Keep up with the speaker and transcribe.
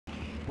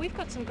We've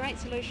got some great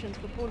solutions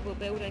for portable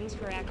buildings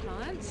for our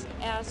clients.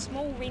 Our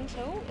small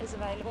rental is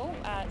available.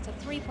 It's a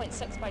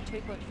 3.6 by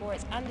 2.4.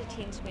 It's under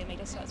 10 square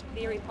metres, so it's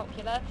very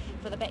popular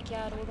for the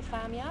backyard or the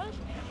farmyard.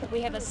 We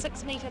have a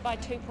 6 metre by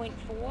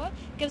 2.4.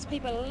 Gives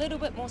people a little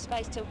bit more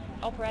space to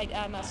operate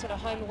a sort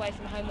of home away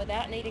from home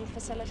without needing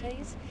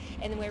facilities.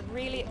 And then we're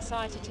really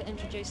excited to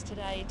introduce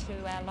today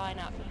to our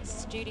lineup a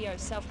studio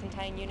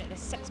self-contained unit, a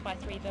 6 by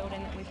 3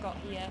 building that we've got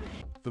here.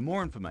 For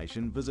more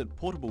information, visit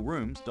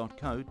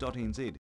portablerooms.co.nz.